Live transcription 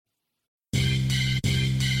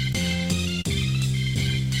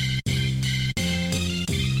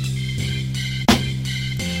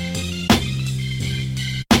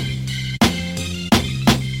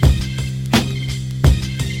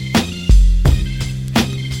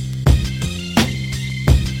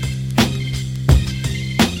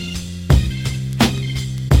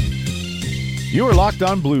You are Locked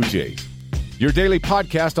On Blue Jays, your daily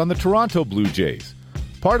podcast on the Toronto Blue Jays,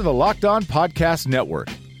 part of the Locked On Podcast Network,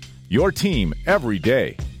 your team every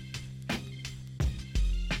day.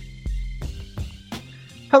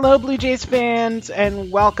 Hello, Blue Jays fans, and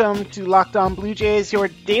welcome to Locked On Blue Jays, your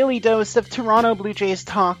daily dose of Toronto Blue Jays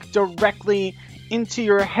talk directly into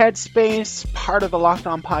your headspace, part of the Locked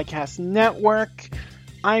On Podcast Network.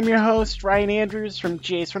 I'm your host, Ryan Andrews from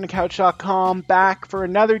jaysfromthecouch.com, back for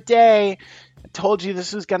another day. I told you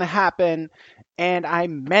this was going to happen, and I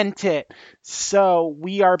meant it. So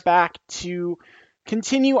we are back to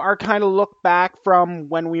continue our kind of look back from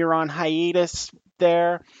when we were on hiatus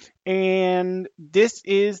there. And this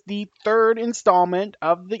is the third installment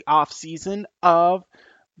of the offseason of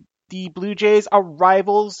the Blue Jays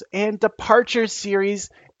Arrivals and Departures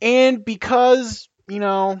series. And because,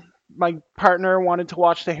 my partner wanted to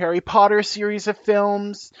watch the Harry Potter series of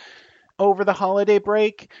films over the holiday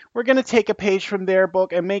break, we're going to take a page from their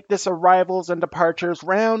book and make this Arrivals and Departures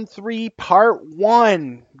Round 3 Part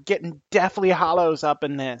 1. Getting Deathly Hallows up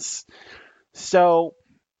in this. So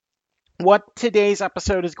what today's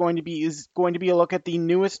episode is going to be a look at the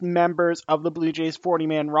newest members of the Blue Jays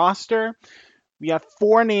 40-man roster. We have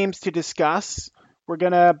 4 names to discuss. We're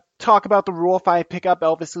going to talk about the Rule 5 pickup,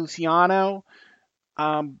 Elvis Luciano.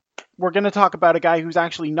 We're going to talk about a guy who's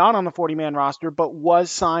actually not on the 40-man roster, but was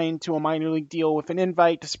signed to a minor league deal with an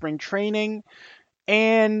invite to spring training.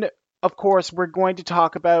 And, of course, we're going to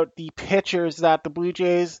talk about the pitchers that the Blue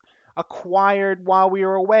Jays acquired while we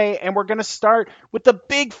were away, and we're going to start with the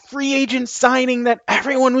big free agent signing that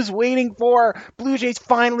everyone was waiting for. Blue Jays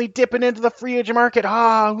finally dipping into the free agent market.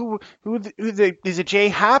 Is it J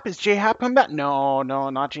Happ? Is J Happ coming back? No,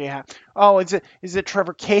 not J Happ. Oh, is it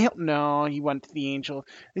Trevor Cahill? No, he went to the Angels.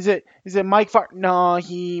 Is it Mike Fart? No,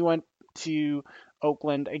 he went to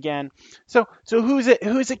Oakland again. So who's it?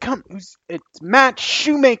 It's Matt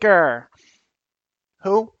Shoemaker.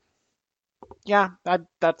 Who? Yeah,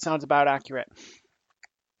 that sounds about accurate.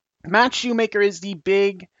 Matt Shoemaker is the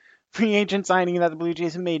big free agent signing that the Blue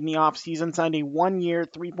Jays have made in the offseason. Signed a 1-year,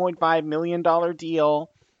 $3.5 million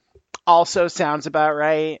deal. Also sounds about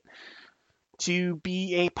right. To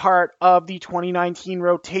be a part of the 2019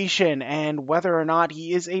 rotation. And whether or not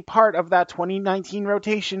he is a part of that 2019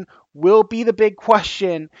 rotation will be the big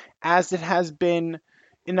question, as it has been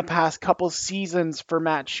in the past couple seasons for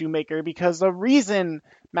Matt Shoemaker, because the reason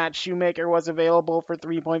Matt Shoemaker was available for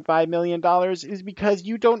 $3.5 million is because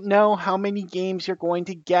you don't know how many games you're going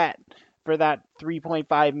to get for that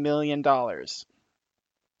 $3.5 million.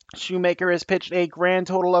 Shoemaker has pitched a grand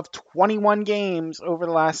total of 21 games over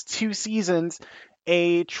the last 2 seasons,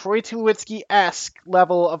 a Troy Tulowitzki-esque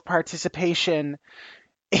level of participation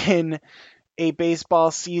in a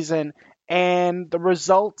baseball season, and the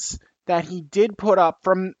results that he did put up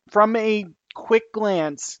from a quick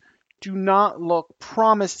glance do not look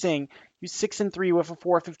promising. He's 6-3 with a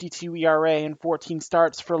 4.52 ERA and 14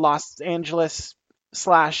 starts for Los Angeles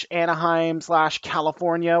 / Anaheim /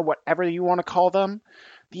 California, whatever you want to call them.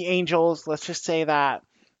 The Angels, let's just say that.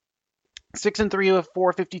 6-3 with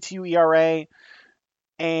 4.52 ERA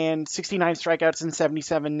and 69 strikeouts in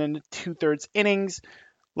 77 and 2/3 innings.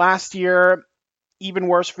 Last year, even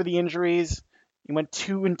worse for the injuries. He went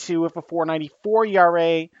 2-2 with a 4.94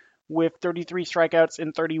 ERA with 33 strikeouts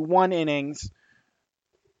in 31 innings.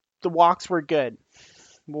 The walks were good.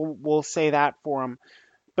 We'll say that for him.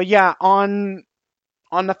 But yeah, on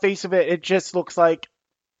the face of it, it just looks like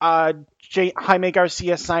Jaime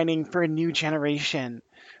Garcia signing for a new generation,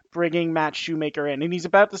 bringing Matt Shoemaker in. And he's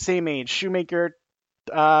about the same age. Shoemaker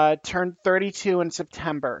turned 32 in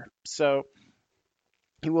September. So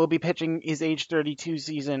he will be pitching his age 32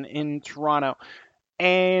 season in Toronto.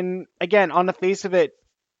 And again, on the face of it,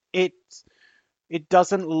 it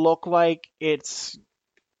doesn't look like it's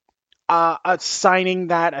a signing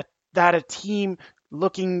that a team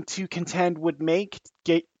looking to contend would make,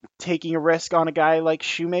 taking a risk on a guy like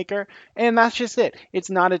Shoemaker. And that's just it. It's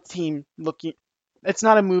not a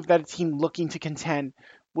move that a team looking to contend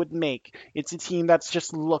would make. It's a team that's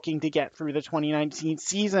just looking to get through the 2019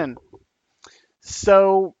 season.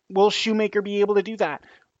 So will Shoemaker be able to do that?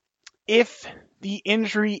 If the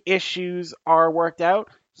injury issues are worked out,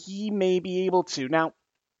 he may be able to. Now,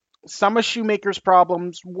 some of Shoemaker's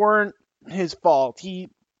problems weren't his fault. He's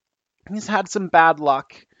had some bad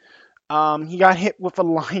luck. He got hit with a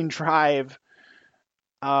line drive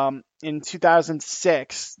in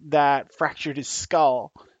 2006 that fractured his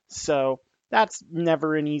skull. So that's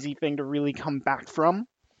never an easy thing to really come back from.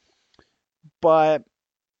 But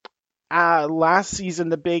last season,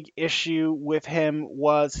 the big issue with him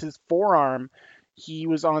was his forearm. He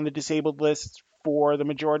was on the disabled list for the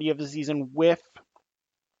majority of the season with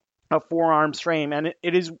a forearm strain, and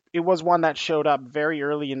it was one that showed up very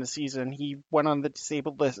early in the season. He went on the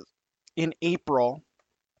disabled list in April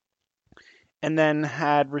and then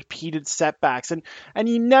had repeated setbacks. And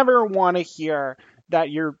you never want to hear that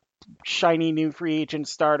your shiny new free agent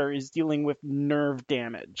starter is dealing with nerve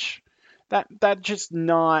damage. That's just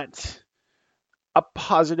not a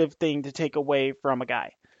positive thing to take away from a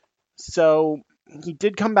guy. So he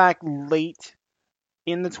did come back late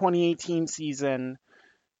in the 2018 season.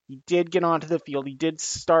 He did get onto the field. He did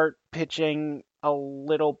start pitching a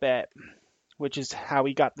little bit, which is how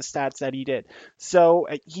he got the stats that he did. So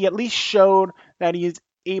he at least showed that he is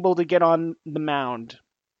able to get on the mound,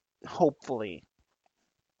 hopefully.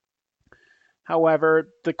 However,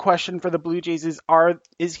 the question for the Blue Jays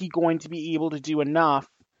is he going to be able to do enough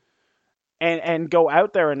and go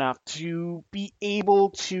out there enough to be able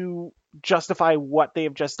to justify what they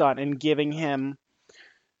have just done and giving him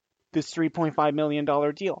this $3.5 million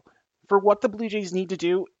deal. For what the Blue Jays need to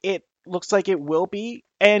do, it looks like it will be.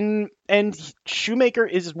 And Shoemaker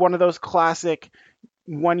is one of those classic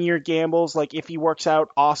one-year gambles. Like, if he works out,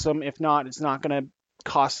 awesome. If not, it's not going to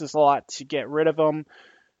cost us a lot to get rid of him.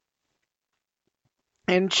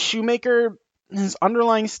 And Shoemaker, his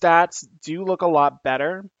underlying stats do look a lot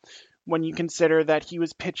better when you consider that he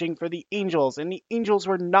was pitching for the Angels, and the Angels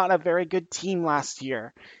were not a very good team last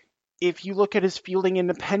year. If you look at his fielding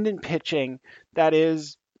independent pitching, that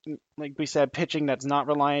is, like we said, pitching that's not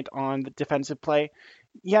reliant on the defensive play,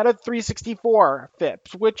 he had a 364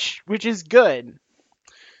 FIPS, which is good.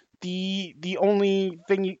 The only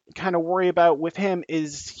thing you kind of worry about with him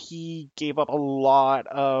is he gave up a lot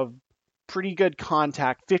of pretty good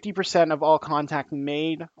contact. 50% of all contact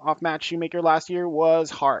made off Matt Shoemaker last year was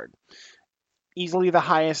hard. Easily the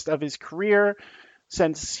highest of his career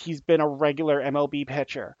since he's been a regular MLB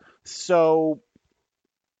pitcher. So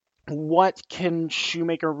what can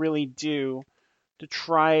Shoemaker really do to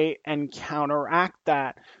try and counteract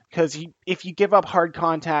that? Because if you give up hard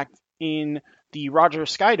contact in the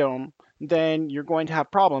Rogers Skydome, then you're going to have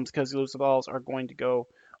problems because those balls are going to go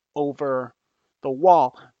over the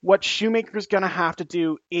wall. What Shoemaker's going to have to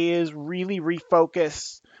do is really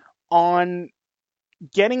refocus on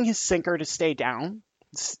getting his sinker to stay down.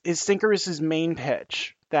 His sinker is his main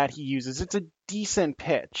pitch that he uses. It's a decent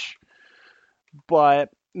pitch, but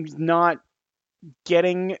he's not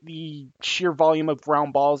getting the sheer volume of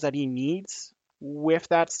ground balls that he needs with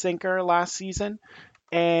that sinker last season.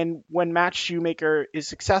 And when Matt Shoemaker is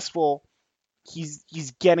successful, he's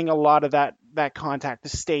getting a lot of that contact to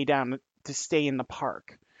stay down, to stay in the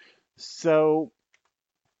park. So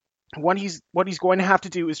what he's going to have to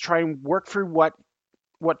do is try and work through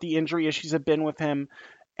what the injury issues have been with him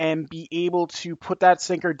and be able to put that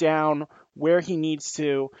sinker down where he needs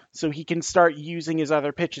to so he can start using his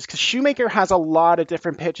other pitches. Because Shoemaker has a lot of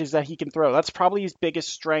different pitches that he can throw. That's probably his biggest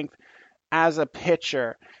strength as a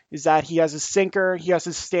pitcher, is that he has a sinker, he has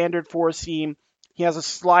his standard four seam, he has a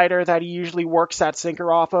slider that he usually works that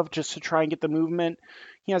sinker off of just to try and get the movement.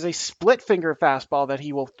 He has a split finger fastball that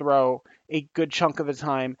he will throw a good chunk of the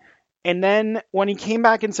time. And then when he came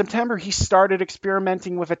back in September, he started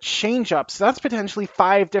experimenting with a changeup. So that's potentially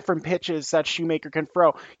 5 different pitches that Shoemaker can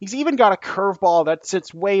throw. He's even got a curveball that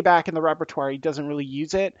sits way back in the repertoire. He doesn't really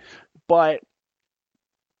use it, but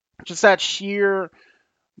just that sheer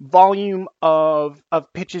volume of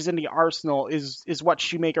pitches in the arsenal is what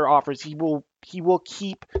Shoemaker offers. He will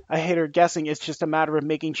keep a hitter guessing. It's just a matter of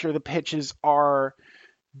making sure the pitches are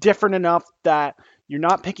different enough that you're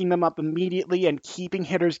not picking them up immediately and keeping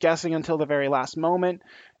hitters guessing until the very last moment.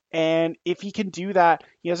 And if he can do that,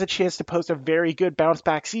 he has a chance to post a very good bounce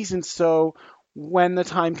back season. So when the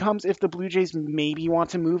time comes, if the Blue Jays maybe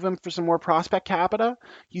want to move him for some more prospect capita,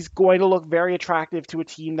 he's going to look very attractive to a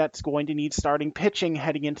team that's going to need starting pitching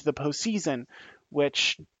heading into the postseason,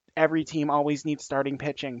 which every team always needs starting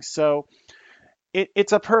pitching. So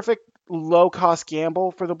it's a perfect low-cost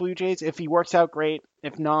gamble for the Blue Jays. If he works out, great.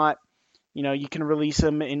 If not, you can release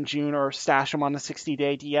him in June or stash him on the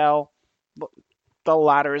 60-day DL. The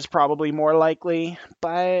latter is probably more likely.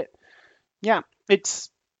 But, yeah, it's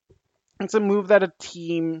a move that a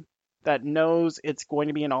team that knows it's going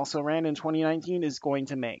to be an also-ran in 2019 is going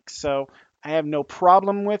to make. So I have no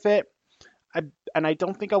problem with it. I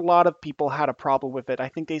don't think a lot of people had a problem with it. I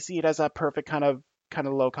think they see it as a perfect kind of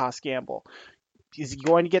low-cost gamble. Is he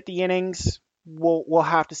going to get the innings? We'll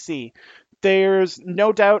have to see. There's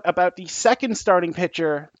no doubt about the second starting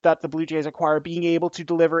pitcher that the Blue Jays acquire being able to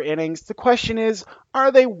deliver innings. The question is,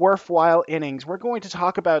 are they worthwhile innings? We're going to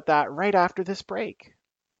talk about that right after this break.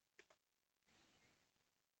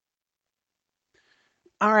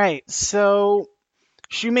 All right, so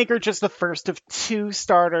Shoemaker, just the first of two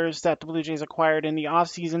starters that the Blue Jays acquired in the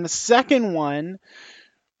offseason. The second one,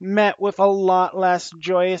 met with a lot less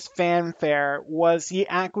joyous fanfare, was the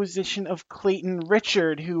acquisition of Clayton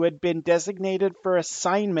Richard, who had been designated for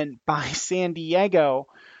assignment by San Diego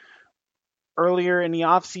earlier in the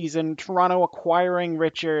offseason. Toronto acquiring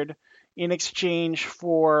Richard in exchange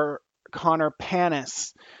for Connor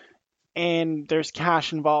Panis. And there's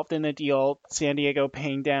cash involved in the deal. San Diego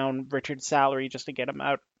paying down Richard's salary just to get him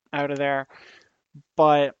out of there.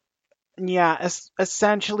 But yeah,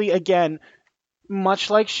 essentially, again, much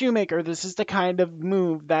like Shoemaker, this is the kind of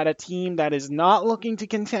move that a team that is not looking to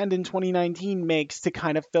contend in 2019 makes to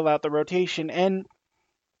kind of fill out the rotation. And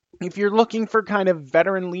if you're looking for kind of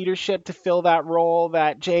veteran leadership to fill that role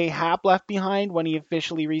that Jay Happ left behind when he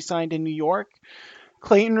officially re-signed in New York,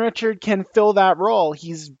 Clayton Richard can fill that role.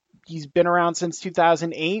 He's been around since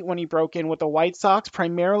 2008 when he broke in with the White Sox,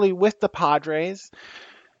 primarily with the Padres.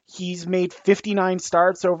 He's made 59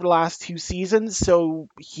 starts over the last two seasons, so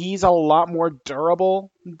he's a lot more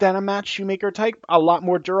durable than a Matt Shoemaker type, a lot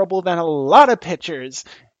more durable than a lot of pitchers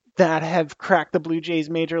that have cracked the Blue Jays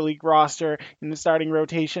major league roster in the starting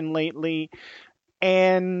rotation lately.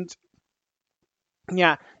 And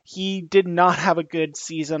yeah, he did not have a good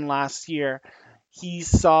season last year. He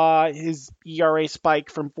saw his ERA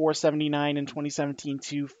spike from 4.79 in 2017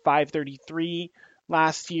 to 5.33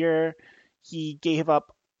 last year. He gave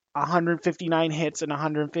up 159 hits and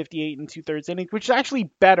 158 and 2/3 innings, which is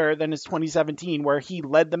actually better than his 2017, where he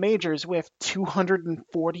led the majors with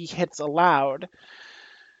 240 hits allowed.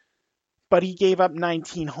 But he gave up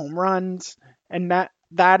 19 home runs, and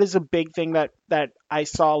that is a big thing that I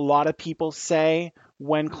saw a lot of people say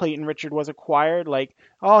when Clayton Richard was acquired, like,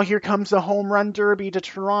 oh, here comes the home run derby to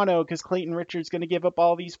Toronto because Clayton Richard's going to give up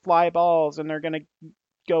all these fly balls and they're going to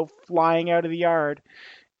go flying out of the yard.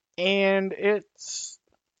 And it's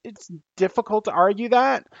difficult to argue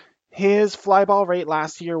that. His fly ball rate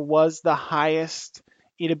last year was the highest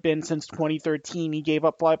it had been since 2013. He gave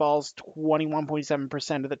up fly balls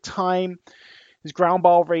 21.7% of the time. His ground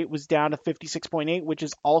ball rate was down to 56.8, which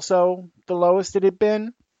is also the lowest it had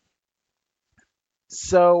been.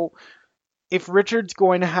 So if Richard's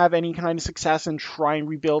going to have any kind of success and try and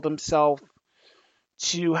rebuild himself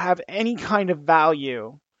to have any kind of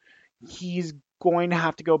value, he's going to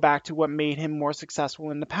have to go back to what made him more successful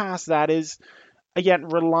in the past. That is, again,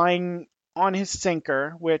 relying on his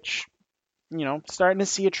sinker, which, starting to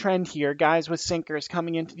see a trend here. Guys with sinkers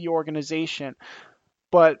coming into the organization.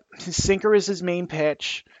 But his sinker is his main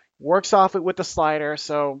pitch, works off it with the slider,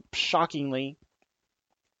 so shockingly,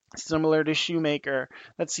 similar to Shoemaker,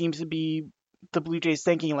 that seems to be the Blue Jays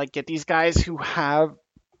thinking, like, get these guys who have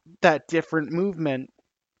that different movement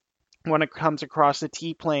when it comes across the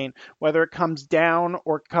T-plane, whether it comes down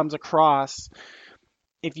or comes across.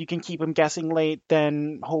 If you can keep them guessing late,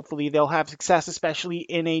 then hopefully they'll have success, especially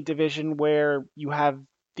in a division where you have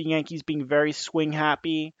the Yankees being very swing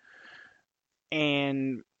happy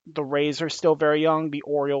and the Rays are still very young. The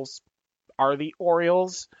Orioles are the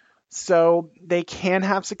Orioles. So they can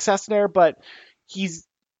have success there, but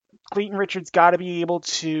Clayton Richard's got to be able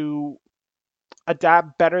to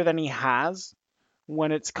adapt better than he has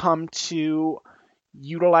when it's come to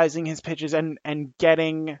utilizing his pitches and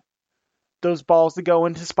getting those balls to go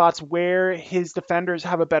into spots where his defenders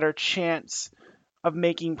have a better chance of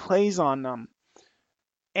making plays on them.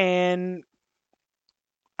 And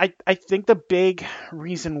I think the big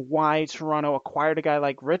reason why Toronto acquired a guy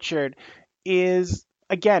like Richard is,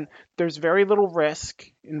 again, there's very little risk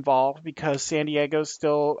involved because San Diego's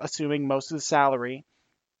still assuming most of the salary.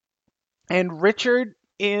 And Richard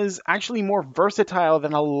is actually more versatile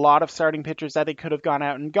than a lot of starting pitchers that they could have gone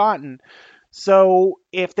out and gotten. So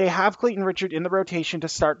if they have Clayton Richard in the rotation to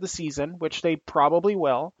start the season, which they probably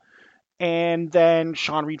will, and then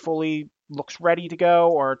Sean Reed-Foley looks ready to go,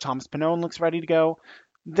 or Thomas Pannone looks ready to go,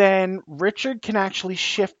 then Richard can actually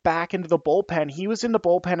shift back into the bullpen. He was in the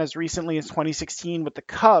bullpen as recently as 2016 with the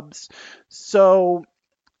Cubs. So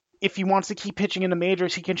if he wants to keep pitching in the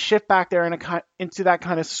majors, he can shift back there into that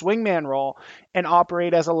kind of swingman role and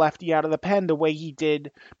operate as a lefty out of the pen the way he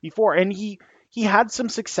did before. And he had some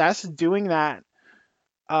success doing that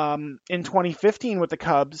in 2015 with the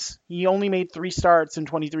Cubs. He only made 3 starts in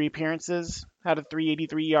 23 appearances, had a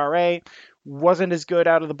 3.83 ERA, wasn't as good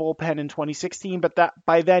out of the bullpen in 2016, but that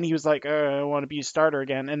by then he was like, I want to be a starter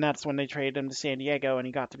again, and that's when they traded him to San Diego, and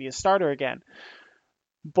he got to be a starter again.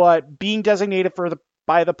 But being designated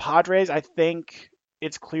by the Padres, I think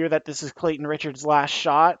it's clear that this is Clayton Richard's last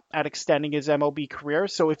shot at extending his MLB career.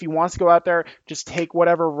 So if he wants to go out there, just take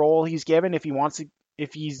whatever role he's given. If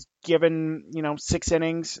if he's given, 6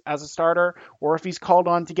 innings as a starter, or if he's called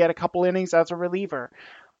on to get a couple innings as a reliever.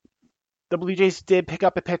 The Blue Jays did pick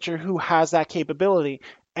up a pitcher who has that capability.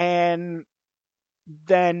 And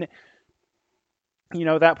then,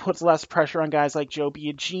 that puts less pressure on guys like Joe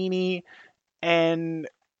Biagini and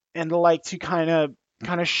the like to kind of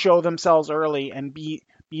show themselves early and be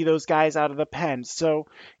those guys out of the pen. So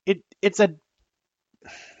it's a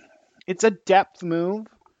depth move,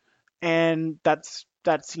 and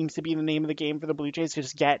that seems to be the name of the game for the Blue Jays.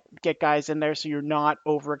 Just get guys in there so you're not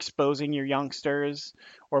overexposing your youngsters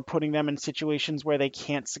or putting them in situations where they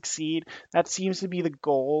can't succeed. That seems to be the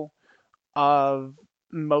goal of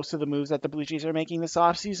most of the moves that the Blue Jays are making this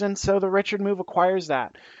offseason. So the Richard move acquires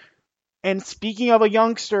that. And speaking of a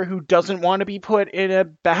youngster who doesn't want to be put in a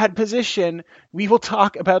bad position, we will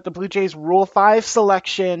talk about the Blue Jays Rule 5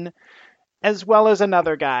 selection as well as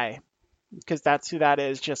another guy, because that's who that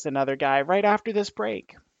is, just another guy, right after this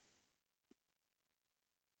break.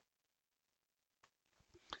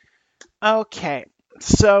 Okay,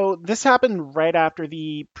 so this happened right after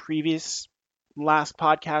the previous last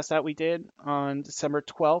podcast that we did on December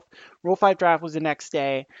 12th. Rule 5 draft was the next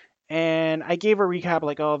day, and I gave a recap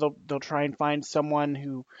like, oh, they'll try and find someone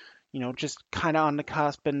who, just kind of on the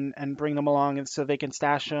cusp and bring them along, and so they can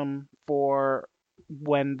stash them for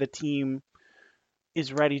when the team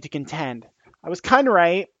is ready to contend. I was kind of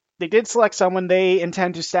right. They did select someone they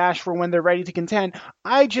intend to stash for when they're ready to contend.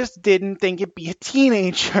 I just didn't think it'd be a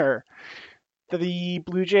teenager. The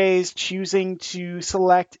Blue Jays choosing to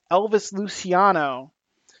select Elvis Luciano,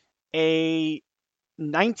 a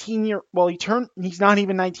 19-year, well, he's not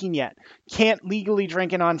even 19 yet, can't legally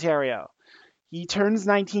drink in Ontario. He turns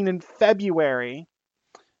 19 in February.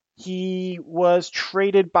 He was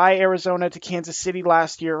traded by Arizona to Kansas City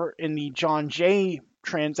last year in the John Jay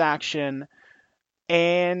transaction.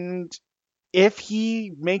 And if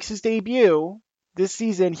he makes his debut this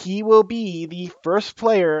season, he will be the first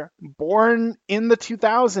player born in the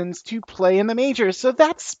 2000s to play in the majors. So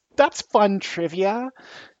that's fun trivia.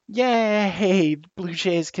 Yay, Blue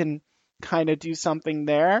Jays can kind of do something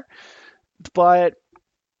there. But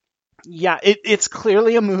yeah, it's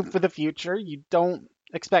clearly a move for the future. You don't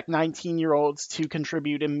expect 19-year-olds to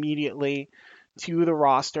contribute immediately to the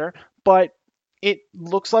roster, but it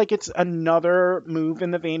looks like it's another move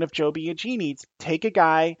in the vein of Joe Biagini. Take a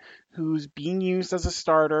guy who's being used as a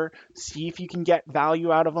starter, see if you can get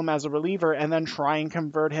value out of him as a reliever, and then try and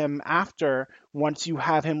convert him after. Once you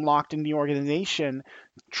have him locked in the organization,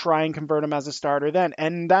 try and convert him as a starter then.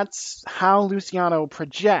 And that's how Luciano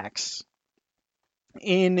projects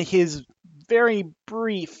in his very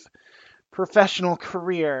brief professional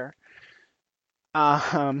career.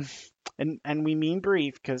 And we mean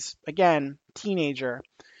brief because, again, teenager.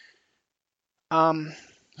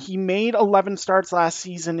 He made 11 starts last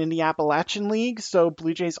season in the Appalachian League, so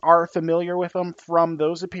Blue Jays are familiar with him from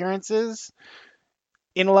those appearances.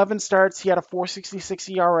 In 11 starts, he had a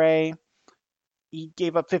 4.66 ERA. He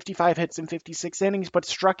gave up 55 hits in 56 innings, but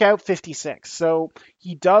struck out 56. So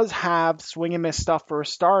he does have swing and miss stuff for a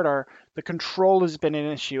starter. The control has been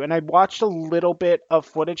an issue. And I watched a little bit of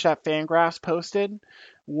footage that Fangraphs posted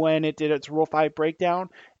when it did its Rule 5 breakdown.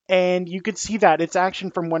 And you could see that. It's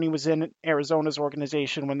action from when he was in Arizona's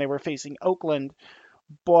organization when they were facing Oakland.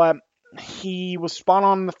 But he was spot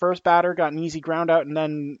on the first batter, got an easy ground out, and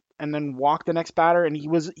then walked the next batter, and he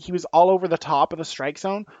was all over the top of the strike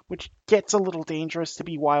zone, which gets a little dangerous to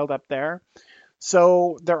be wild up there.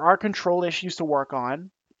 So there are control issues to work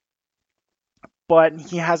on, but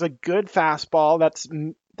he has a good fastball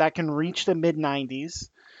that can reach the mid-90s.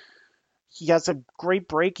 He has a great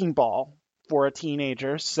breaking ball for a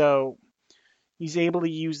teenager, so he's able to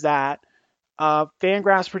use that.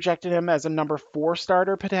 Fangraphs projected him as a number 4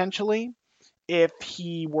 starter potentially if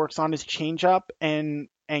he works on his changeup and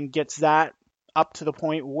gets that up to the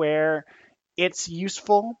point where it's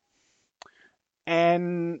useful.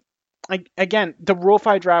 And again, the Rule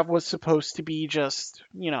 5 draft was supposed to be just,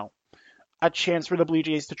 a chance for the Blue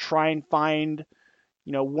Jays to try and find,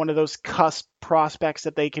 one of those cusp prospects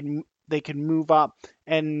that they can move up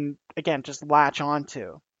and, again, just latch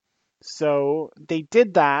onto. So they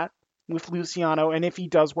did that with Luciano, and if he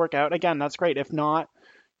does work out, again, that's great. If not,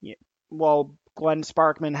 well, Glenn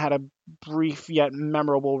Sparkman had a brief yet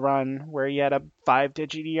memorable run where he had a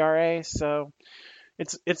 5-digit ERA. So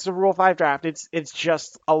it's a Rule 5 draft. It's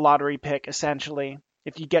just a lottery pick, essentially.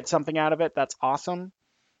 If you get something out of it, that's awesome.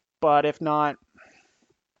 But if not,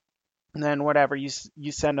 then whatever,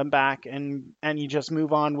 you send them back and you just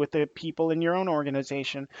move on with the people in your own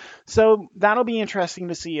organization. So that'll be interesting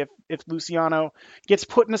to see if Luciano gets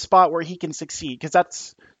put in a spot where he can succeed, because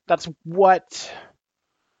that's what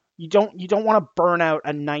You don't want to burn out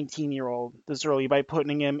a 19-year-old this early by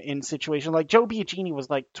putting him in situation like Joe Biagini was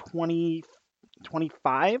like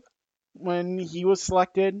 25 when he was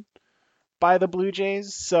selected by the Blue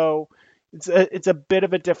Jays. So it's a bit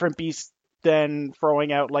of a different beast than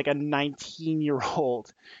throwing out like a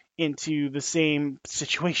 19-year-old into the same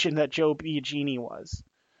situation that Joe Biagini was.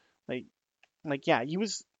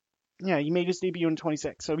 Yeah, he made his debut in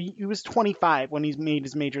 26. So he was 25 when he made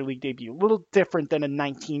his major league debut. A little different than a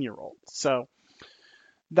 19-year-old. So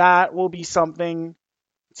that will be something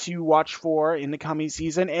to watch for in the coming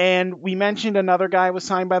season. And we mentioned another guy was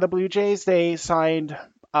signed by the Blue Jays. They signed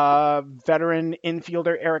veteran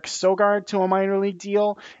infielder Eric Sogard to a minor league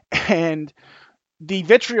deal. And the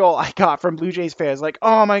vitriol I got from Blue Jays fans, like,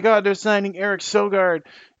 oh my God, they're signing Eric Sogard.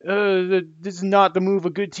 This is not the move a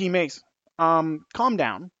good team makes. Calm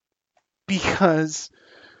down. Because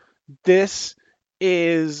this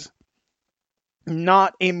is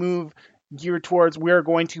not a move geared towards we're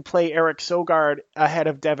going to play Eric Sogard ahead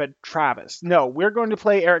of Devin Travis. No, we're going to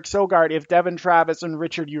play Eric Sogard if Devin Travis and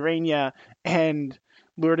Richard Urania and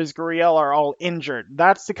Lourdes Gurriel are all injured.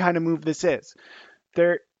 That's the kind of move this is.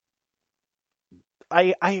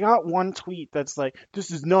 I got one tweet that's like,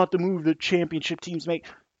 this is not the move that championship teams make.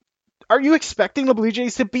 Are you expecting the Blue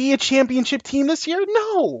Jays to be a championship team this year?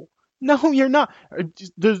 No, you're not.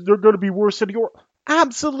 They're going to be worse than your.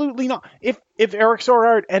 Absolutely not. If Eric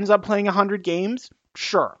Sogard ends up playing 100 games,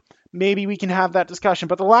 sure, maybe we can have that discussion.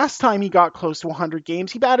 But the last time he got close to 100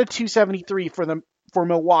 games, he batted .273 for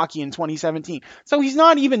Milwaukee in 2017. So he's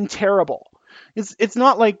not even terrible. It's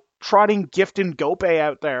not like trotting Gifton Gope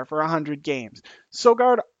out there for 100 games.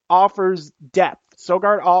 Sogard offers depth.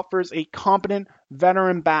 Sogard offers a competent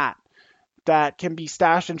veteran bat that can be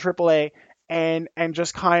stashed in AAA and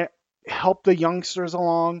just kind of help the youngsters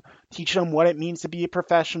along, teach them what it means to be a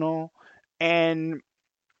professional, and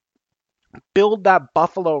build that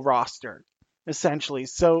Buffalo roster, essentially.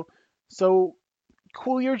 So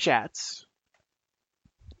cool your jets.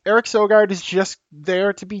 Eric Sogard is just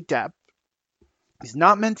there to be depth. He's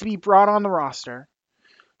not meant to be brought on the roster.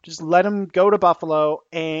 Just let him go to Buffalo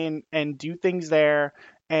and do things there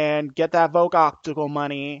and get that Vogue Optical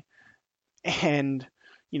money and,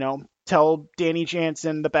 tell Danny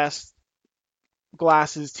Jansen the best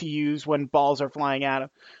glasses to use when balls are flying at him.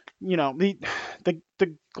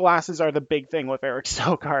 The glasses are the big thing with Eric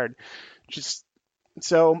Sogard.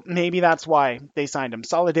 So maybe that's why they signed him.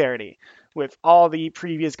 Solidarity with all the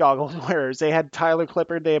previous goggles wearers. They had Tyler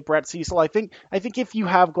Clippard, they had Brett Cecil. I think if you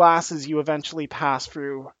have glasses, you eventually pass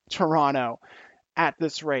through Toronto at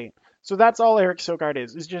this rate. So that's all Eric Sogard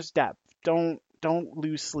is just depth. Don't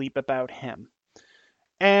lose sleep about him.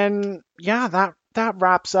 And yeah, that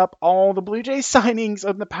wraps up all the Blue Jays signings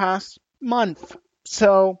of the past month.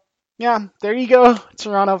 So yeah, there you go,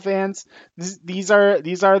 Toronto fans. These are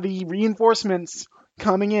the reinforcements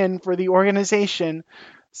coming in for the organization.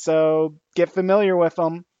 So get familiar with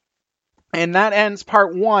them. And that ends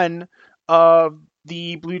part 1 of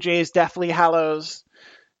the Blue Jays Deathly Hallows.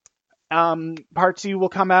 Part 2 will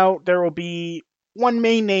come out. There will be one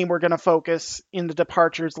main name we're going to focus in the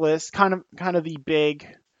departures list, kind of the big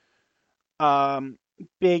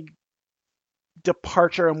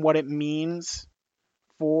departure and what it means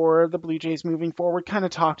for the Blue Jays moving forward. Kind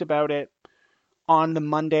of talked about it on the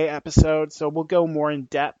Monday episode, so we'll go more in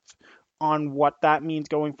depth on what that means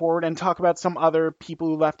going forward and talk about some other people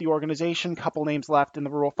who left the organization, couple names left in the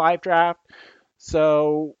Rule 5 draft.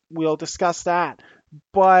 So we'll discuss that.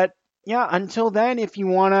 But yeah, until then, if you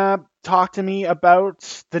want to talk to me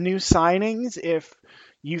about the new signings, if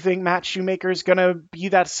you think Matt Shoemaker is going to be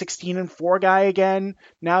that 16-4 guy again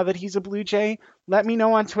now that he's a Blue Jay, let me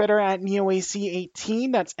know on Twitter at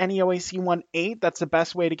NeoAC18. That's NeoAC18. That's the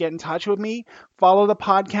best way to get in touch with me. Follow the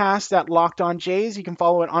podcast at Locked On Jays. You can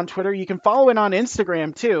follow it on Twitter. You can follow it on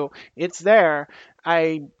Instagram too. It's there.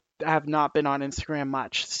 I have not been on Instagram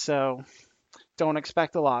much, so don't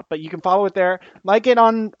expect a lot, but you can follow it there. Like it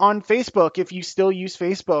on Facebook if you still use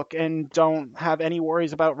Facebook and don't have any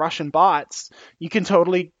worries about Russian bots. You can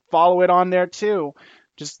totally follow it on there too.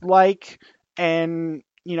 Just like, and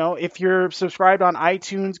if you're subscribed on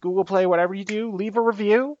iTunes, Google Play, whatever you do, leave a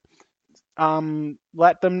review.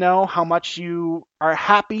 Let them know how much you are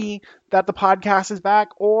happy that the podcast is back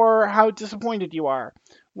or how disappointed you are.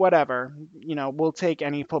 Whatever. We'll take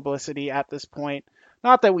any publicity at this point.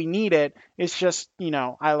 Not that we need it, it's just,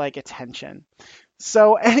 I like attention.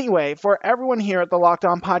 So anyway, for everyone here at the Locked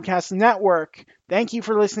On Podcast Network, thank you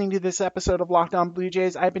for listening to this episode of Locked On Blue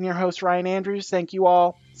Jays. I've been your host, Ryan Andrews. Thank you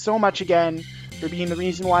all so much again for being the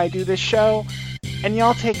reason why I do this show. And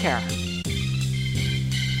y'all take care.